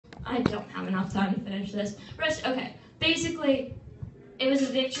I don't have enough time to finish this. Okay, basically, it was a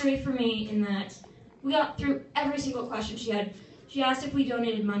victory for me in that we got through every single question she had. She asked if we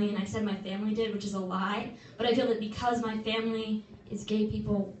donated money, and I said my family did, which is a lie. But I feel that because my family is gay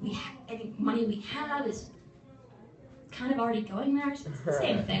people, I think money we have is kind of already going there, so it's the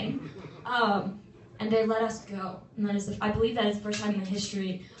same thing. And they let us go. And that is, I believe that is the first time in the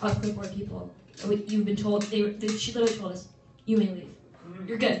history of clipboard people you've been told, she literally told us, you may leave.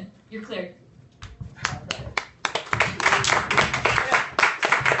 You're good. You're cleared.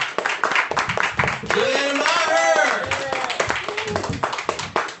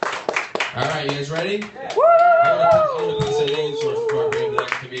 All right, you guys ready? I'm going to put some names before I bring the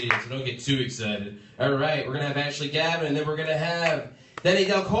next comedian, so don't get too excited. All right, we're going to have Ashley Gavin, and then we're going to have Danny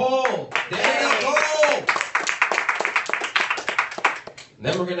Del Cole. Danny Del Cole! And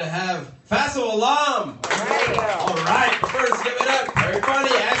then we're going to have Faso Alam. All right, first give it up. Very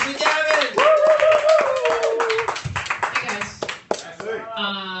funny, Ashley Gavin. Hey guys.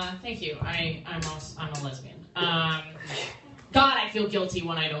 Thank you. I'm a lesbian. God, I feel guilty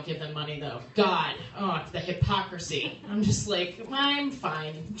when I don't give them money, though. God, the hypocrisy. I'm just like, I'm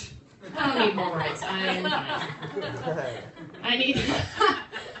fine. I don't need more rights. I'm fine. I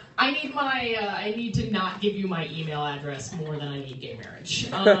need to not give you my email address more than I need gay marriage.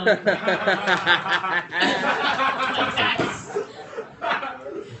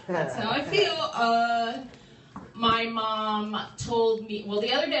 That's how I feel. My mom told me, well,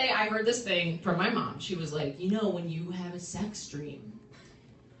 the other day I heard this thing from my mom. She was like, you know, when you have a sex dream,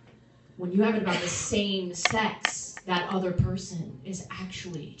 when you have it about the same sex, that other person is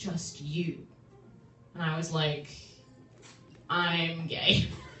actually just you. And I was like, I'm gay.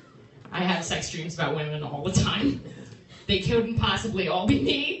 I have sex dreams about women all the time. They couldn't possibly all be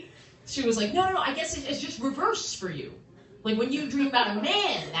me. She was like, no, I guess it's just reverse for you. Like when you dream about a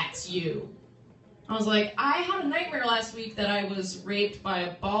man, that's you. I was like, I had a nightmare last week that I was raped by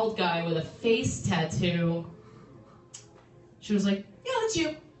a bald guy with a face tattoo. She was like, yeah, that's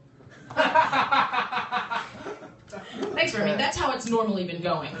you. Thanks, Remy. That's how it's normally been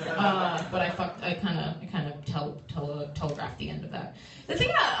going. But I kind of telegraphed the end of that. The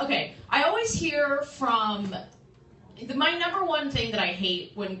thing about, okay, I always hear from, my number one thing that I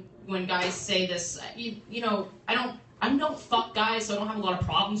hate when guys say this, you know, I don't fuck guys, so I don't have a lot of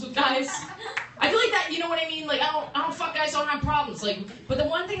problems with guys. I feel like that, you know what I mean? Like, I don't fuck guys, so I don't have problems. Like, but the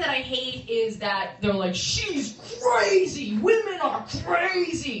one thing that I hate is that they're like, she's crazy. Women are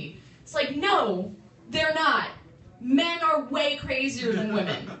crazy. It's like, no, they're not. Men are way crazier than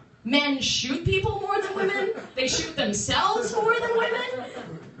women. Men shoot people more than women. They shoot themselves more than women.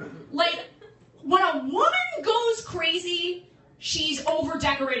 Like, when a woman goes crazy, she's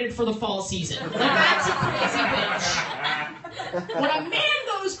over-decorated for the fall season. Like, that's a crazy bitch. When a man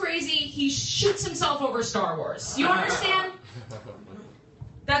goes crazy, he shoots himself over Star Wars. You understand?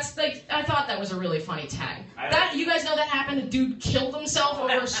 That's like, I thought that was a really funny tag. That, you guys know that happened? A dude killed himself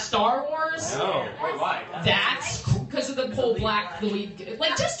over Star Wars? No. Wait, why? That's because of the whole black Louis.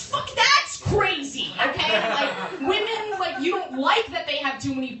 Like, just fuck, that's crazy, okay? Like, women, like, you don't like that they have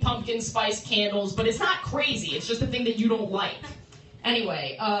too many pumpkin spice candles, but it's not crazy. It's just a thing that you don't like.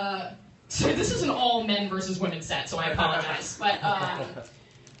 Anyway, so this is an all men versus women set, so I apologize. But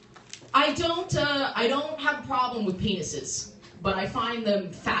I don't have a problem with penises, but I find them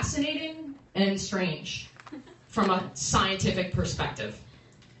fascinating and strange from a scientific perspective.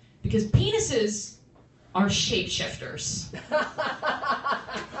 Because penises are shapeshifters.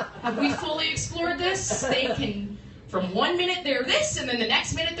 Have we fully explored this? They can, from one minute they're this, and then the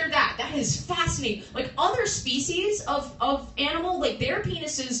next minute they're that. That is fascinating. Like other species of animal, like their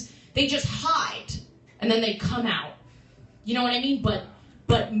penises, they just hide, and then they come out. You know what I mean? But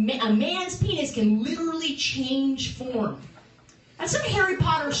a man's penis can literally change form. That's some Harry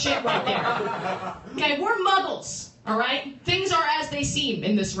Potter shit right there. Okay, we're muggles, all right? Things are as they seem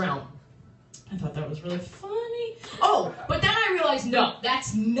in this realm. I thought that was really funny. Oh, but then I realized, no,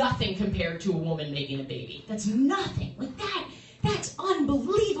 that's nothing compared to a woman making a baby. That's nothing. Like that's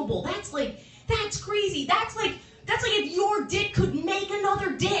unbelievable. That's crazy. That's like if your dick could make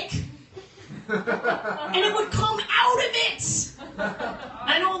another dick. And it would come out of it.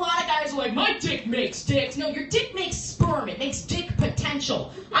 I know a lot of guys are like, my dick makes dicks. No, your dick makes sperm. It makes dick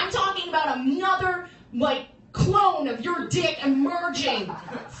potential. I'm talking about another, like, clone of your dick emerging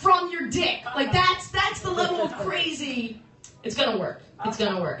from your dick. Like, that's the level of crazy. It's gonna work. It's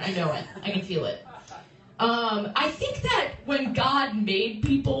gonna work. I know it. I can feel it. I think that when God made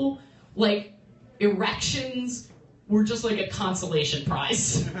people, like, erections were just like a consolation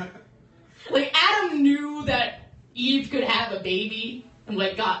prize. Like, Adam knew that Eve could have a baby. who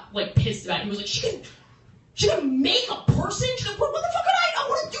like got like pissed about it. He was like, she can make a person? She's like, what the fuck could I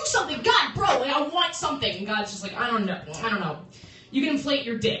want to do something. God, bro, like, I want something. And God's just like, I don't know. You can inflate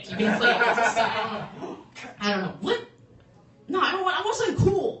your dick. You can inflate your stuff. I don't know. What? No, I want something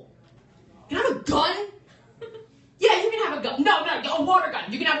cool. Can I have a gun? Yeah, you can have a gun. No, a water gun.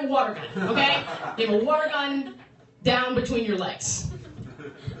 You can have a water gun, okay? You have a water gun down between your legs.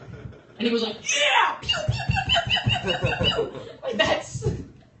 And he was like, yeah! Pew, pew, pew, pew, pew, pew, pew, pew. Like,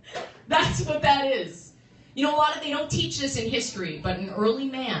 that's what that is. You know, they don't teach this in history, but in early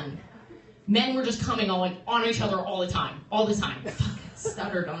men were just coming on each other all the time.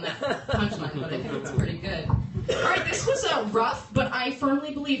 Stuttered on that punchline, but I think it's pretty good. All right, this was rough, but I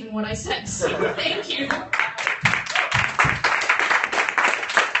firmly believe in what I said, so thank you.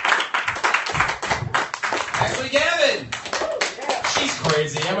 Ashley Gavin! She's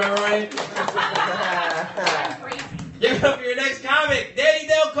crazy, am I right? I'm crazy. Give it up for your next comic, Danny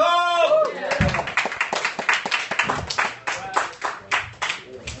Del Cole!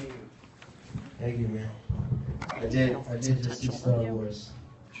 Thank you, man. I did just see Star Wars.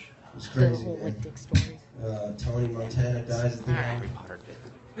 It was crazy, man. Tony Montana dies at the end.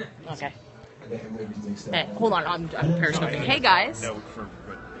 Okay. Hey, hold on, I'm periscoping. Hey guys.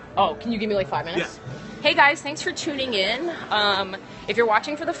 Oh, can you give me like 5 minutes? Yeah. Hey guys, thanks for tuning in. If you're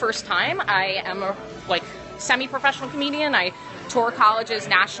watching for the first time, I am a semi-professional comedian. I tour colleges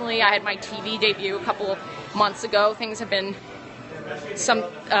nationally. I had my TV debut a couple months ago. Things have been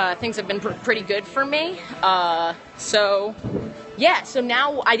pretty good for me. So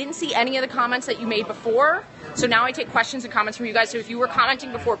now I didn't see any of the comments that you made before. So now I take questions and comments from you guys. So if you were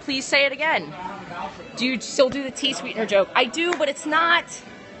commenting before, please say it again. Do you still do the tea sweetener joke? I do, but it's not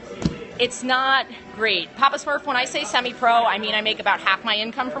great. Papa Smurf, when I say semi-pro, I mean I make about half my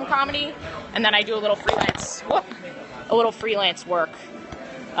income from comedy, and then I do a little freelance work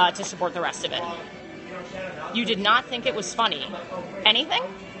to support the rest of it. You did not think it was funny. Anything?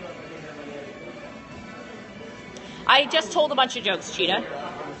 I just told a bunch of jokes, Cheetah.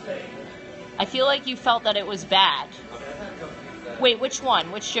 I feel like you felt that it was bad. Wait, which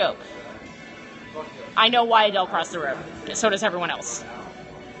one? Which joke? I know why Adele crossed the road. So does everyone else.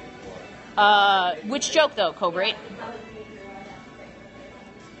 Which joke, though, Cobrate?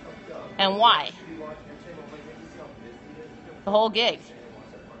 And why? The whole gig.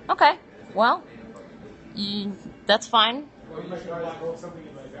 Okay, well, that's fine.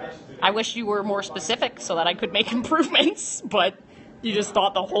 I wish you were more specific so that I could make improvements, but you just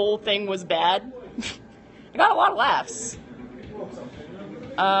thought the whole thing was bad. I got a lot of laughs.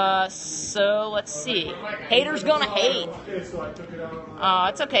 So let's see. Haters gonna hate.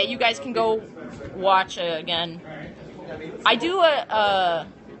 It's okay. You guys can go watch again. I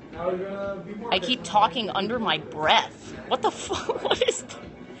keep talking under my breath. What the fuck? What is that?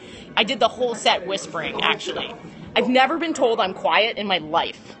 I did the whole set whispering, actually. I've never been told I'm quiet in my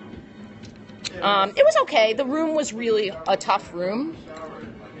life. It was okay. The room was really a tough room.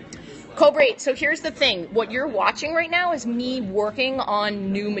 Cobrate, so here's the thing. What you're watching right now is me working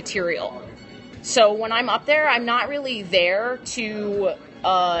on new material. So when I'm up there, I'm not really there to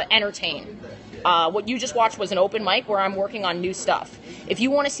entertain. What you just watched was an open mic where I'm working on new stuff. If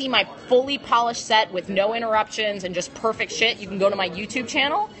you want to see my fully polished set with no interruptions and just perfect shit, you can go to my YouTube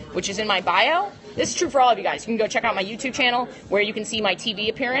channel, which is in my bio. This is true for all of you guys. You can go check out my YouTube channel where you can see my TV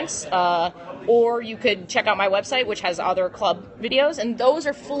appearance, or you could check out my website, which has other club videos, and those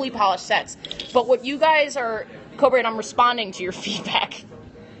are fully polished sets. But what you guys are, Cobra, and I'm responding to your feedback.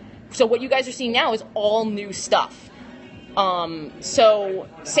 So what you guys are seeing now is all new stuff. So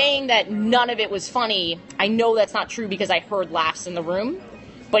saying that none of it was funny, I know that's not true because I heard laughs in the room.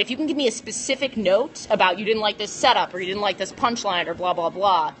 But if you can give me a specific note about you didn't like this setup or you didn't like this punchline or blah, blah,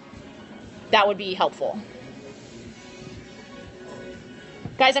 blah, that would be helpful.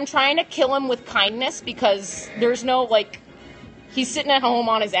 Guys, I'm trying to kill him with kindness because there's no, he's sitting at home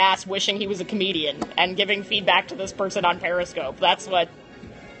on his ass wishing he was a comedian and giving feedback to this person on Periscope. That's what,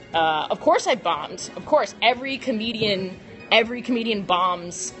 of course I bombed. Of course, every comedian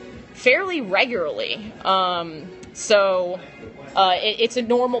bombs fairly regularly. It's a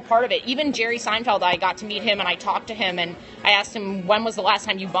normal part of it. Even Jerry Seinfeld, I got to meet him and I talked to him and I asked him, when was the last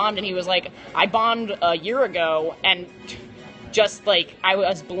time you bombed? And he was like, I bombed a year ago, and just I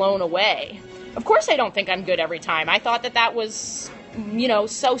was blown away. Of course I don't think I'm good every time. I thought that was,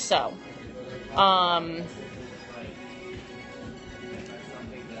 so-so.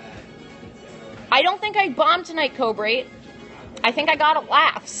 I don't think I bombed tonight, Cobrate. I think I got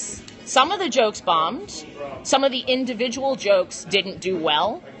laughs. Some of the jokes bombed. Some of the individual jokes didn't do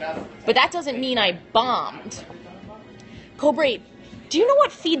well. But that doesn't mean I bombed. Cobrate, Do you know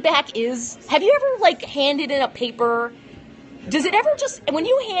what feedback is? Have you ever, like, handed in a paper? Does it ever just, when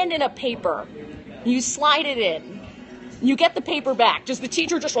you hand in a paper, you slide it in, you get the paper back, does the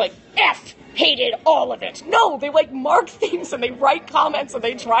teacher just like, F, hated all of it? No, they like mark things and they write comments and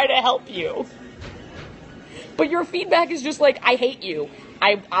they try to help you. But your feedback is just like, I hate you.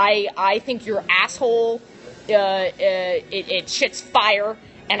 I think you're asshole. It shits fire,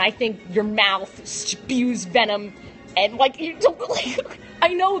 and I think your mouth spews venom, and like you don't. Like, I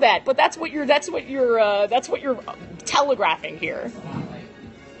know that, but that's what you're telegraphing here.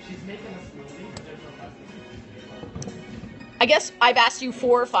 I guess I've asked you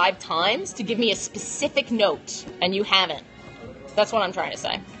 4 or 5 times to give me a specific note, and you haven't. That's what I'm trying to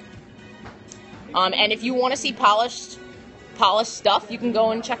say. And if you want to see polished stuff, you can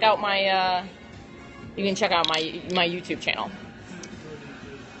go and check out my my YouTube channel.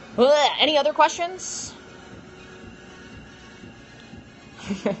 Any other questions?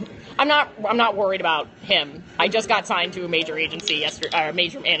 I'm not worried about him. I just got signed to a major agency yesterday, or a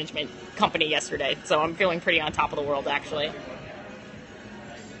major management company yesterday, so I'm feeling pretty on top of the world actually.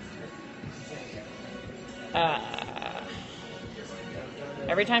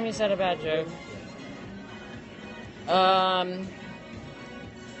 Every time you said a bad joke.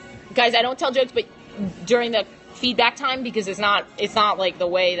 Guys, I don't tell jokes, but during the feedback time, because it's not like the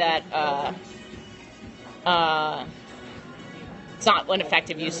way that it's not an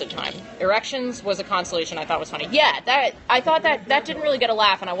effective use of time. Erections was a consolation I thought was funny. Yeah, I thought that didn't really get a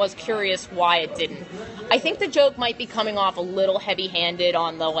laugh, and I was curious why it didn't. I think the joke might be coming off a little heavy-handed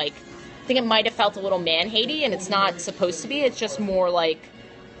on the, like, I think it might have felt a little man-hatey, and it's not supposed to be. It's just more like,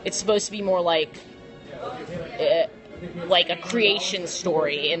 it's supposed to be more like a creation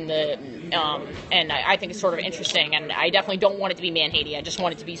story in the, and I think it's sort of interesting, and I definitely don't want it to be man-hatey. I just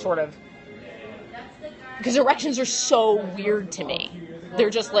want it to be sort of, because erections are so weird to me.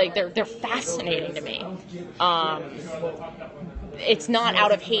 They're just like, they're fascinating to me. It's not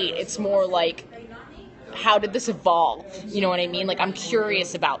out of hate. It's more like, how did this evolve? You know what I mean? Like, I'm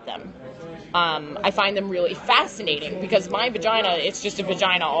curious about them. I find them really fascinating because my vagina, it's just a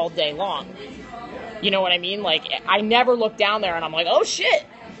vagina all day long. You know what I mean? Like, I never look down there and I'm like, oh shit.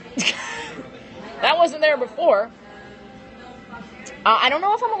 That wasn't there before. I don't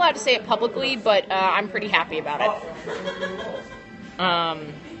know if I'm allowed to say it publicly, but I'm pretty happy about it.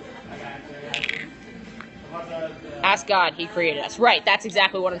 Ask God, He created us. Right, that's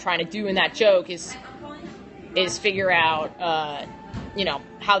exactly what I'm trying to do in that joke, is figure out,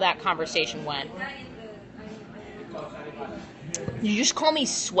 how that conversation went. You just call me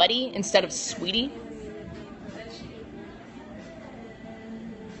sweaty instead of sweetie?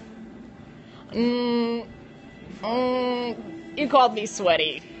 You called me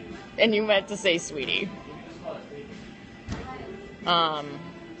sweaty, and you meant to say sweetie. I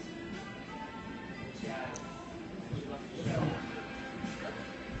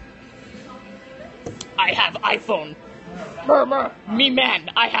have iPhone. Murmur, me man,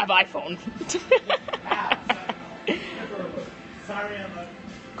 I have iPhone.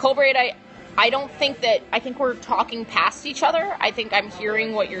 Colbrate, I don't think I think we're talking past each other. I think I'm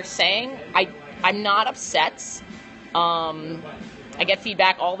hearing what you're saying. I'm not upset. I get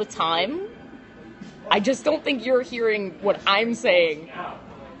feedback all the time. I just don't think you're hearing what I'm saying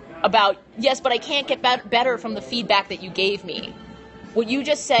about, yes, but I can't get better from the feedback that you gave me. What you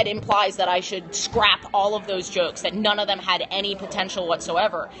just said implies that I should scrap all of those jokes, that none of them had any potential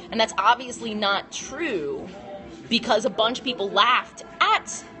whatsoever. And that's obviously not true, because a bunch of people laughed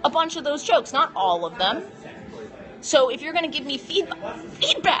at a bunch of those jokes, not all of them. So if you're going to give me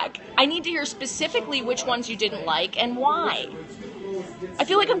feedback, I need to hear specifically which ones you didn't like and why. I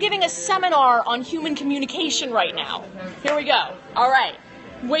feel like I'm giving a seminar on human communication right now. Here we go. All right.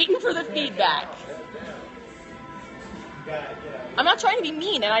 Waiting for the feedback. I'm not trying to be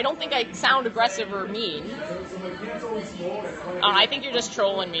mean, and I don't think I sound aggressive or mean. I think you're just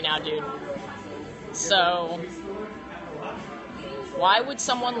trolling me now, dude. So, why would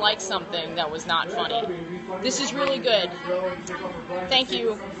someone like something that was not funny? This is really good. Thank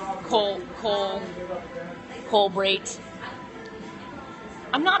you, Colbrate.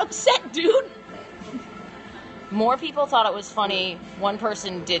 I'm not upset, dude. More people thought it was funny. One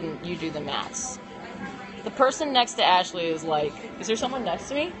person didn't. You do the maths. The person next to Ashley is like, is there someone next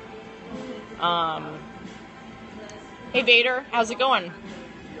to me? Hey Vader, how's it going?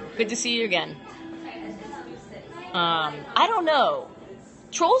 Good to see you again. I don't know.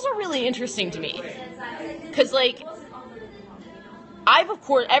 Trolls are really interesting to me. Because, like,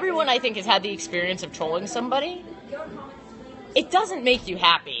 everyone I think has had the experience of trolling somebody. It doesn't make you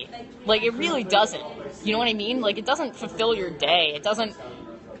happy. Like, it really doesn't. You know what I mean? Like, it doesn't fulfill your day. It doesn't...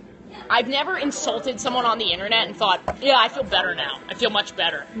 I've never insulted someone on the internet and thought, yeah, I feel better now. I feel much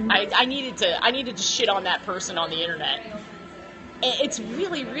better. I needed to shit on that person on the internet. It's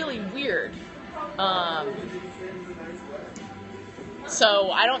really, really weird.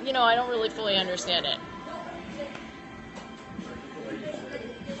 So I don't really fully understand it.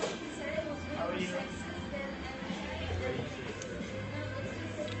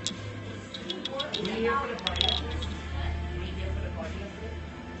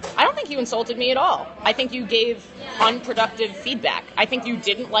 I don't think you insulted me at all. I think you gave unproductive feedback. I think you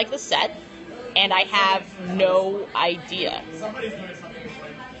didn't like the set, and I have no idea.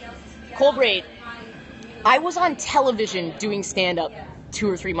 Colbrate, I was on television doing stand-up 2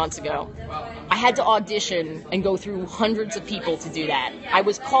 or 3 months ago. I had to audition and go through hundreds of people to do that. I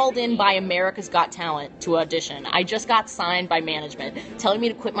was called in by America's Got Talent to audition. I just got signed by management. Telling me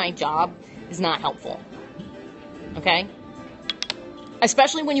to quit my job is not helpful. Okay?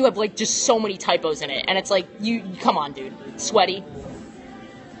 Especially when you have, like, just so many typos in it. And it's like, come on, dude. Sweaty.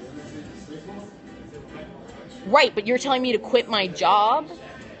 Right, but you're telling me to quit my job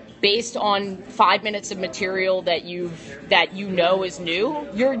based on 5 minutes of material that you know is new?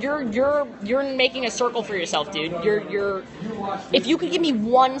 You're making a circle for yourself, dude. If you could give me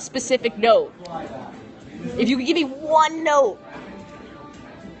one specific note. If you could give me one note.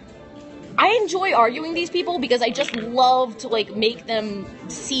 I enjoy arguing these people because I just love to, like, make them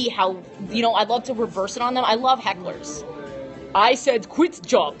see how, I love to reverse it on them. I love hecklers. I said quit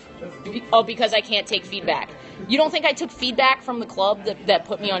job because I can't take feedback. You don't think I took feedback from the club that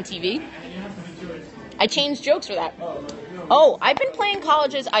put me on TV? I changed jokes for that. Oh, I've been playing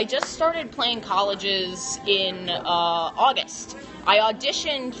colleges. I just started playing colleges in August. I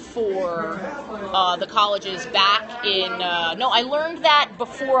auditioned for the colleges back in... I learned that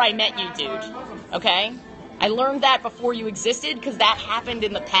before I met you, dude. Okay? I learned that before you existed because that happened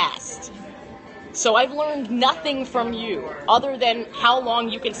in the past. So I've learned nothing from you other than how long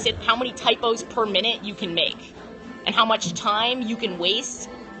you can sit, how many typos per minute you can make, and how much time you can waste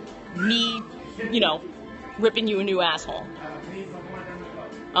me, ripping you a new asshole.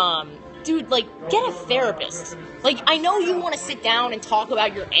 Dude, like, get a therapist. Like, I know you want to sit down and talk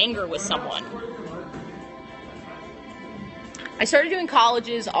about your anger with someone. I started doing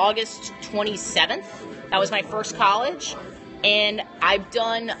colleges August 27th. That was my first college. And I've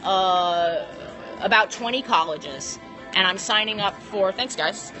done about 20 colleges. And I'm signing up for... Thanks,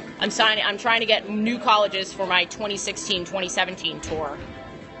 guys. I'm trying to get new colleges for my 2016-2017 tour.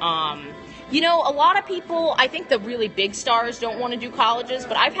 A lot of people, I think the really big stars don't want to do colleges,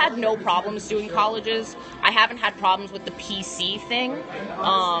 but I've had no problems doing colleges. I haven't had problems with the PC thing.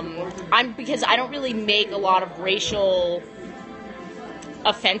 Because I don't really make a lot of racial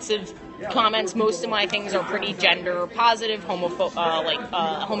offensive comments. Most of my things are pretty gender positive,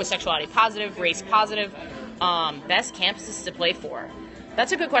 homosexuality positive, race positive. Best campuses to play for.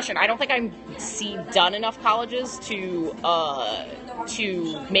 That's a good question. I don't think I've done enough colleges to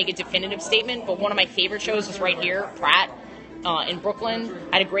make a definitive statement, but one of my favorite shows is right here, Pratt, in Brooklyn.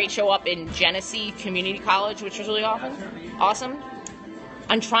 I had a great show up in Genesee Community College, which was really awesome.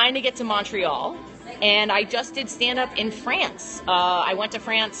 I'm trying to get to Montreal, and I just did stand-up in France. I went to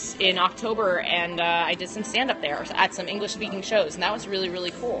France in October, and I did some stand-up there at some English-speaking shows, and that was really,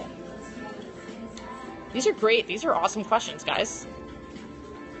 really cool. These are great. These are awesome questions, guys.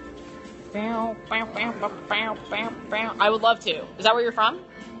 I would love to. Is that where you're from?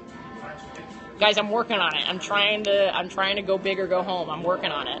 Guys, I'm working on it. I'm trying to go big or go home. I'm working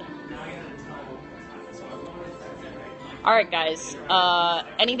on it. All right, guys.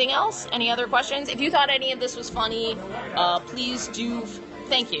 Anything else? Any other questions? If you thought any of this was funny, please do.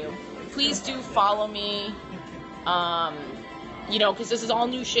 Thank you. Please do follow me. Because this is all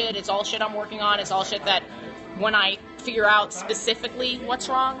new shit. It's all shit I'm working on. It's all shit that when I figure out specifically what's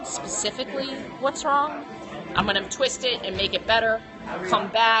wrong, I'm going to twist it and make it better, come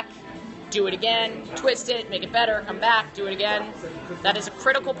back, do it again, twist it, make it better, come back, do it again. That is a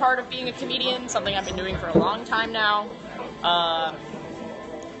critical part of being a comedian, something I've been doing for a long time now.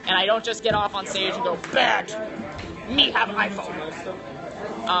 And I don't just get off on stage and go, bad, me have an iPhone.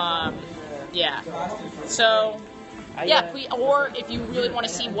 Yeah. So... Yeah, or if you really want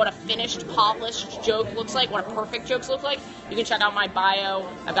to see what a finished, polished joke looks like, what a perfect joke looks like, you can check out my bio.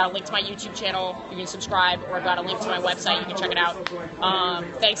 I've got a link to my YouTube channel. You can subscribe, or I've got a link to my website. You can check it out.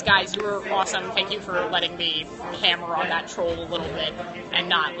 Thanks, guys. You were awesome. Thank you for letting me hammer on that troll a little bit and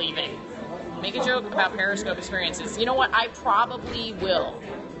not leaving. Make a joke about Periscope experiences. You know what? I probably will.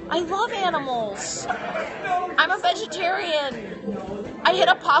 I love animals. I'm a vegetarian. I hit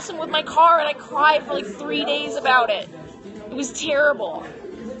a possum with my car and I cried for like 3 days about it. It was terrible.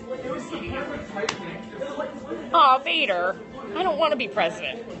 Aw, Vader. I don't want to be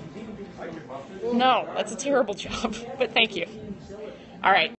president. No, that's a terrible job, but thank you. All right.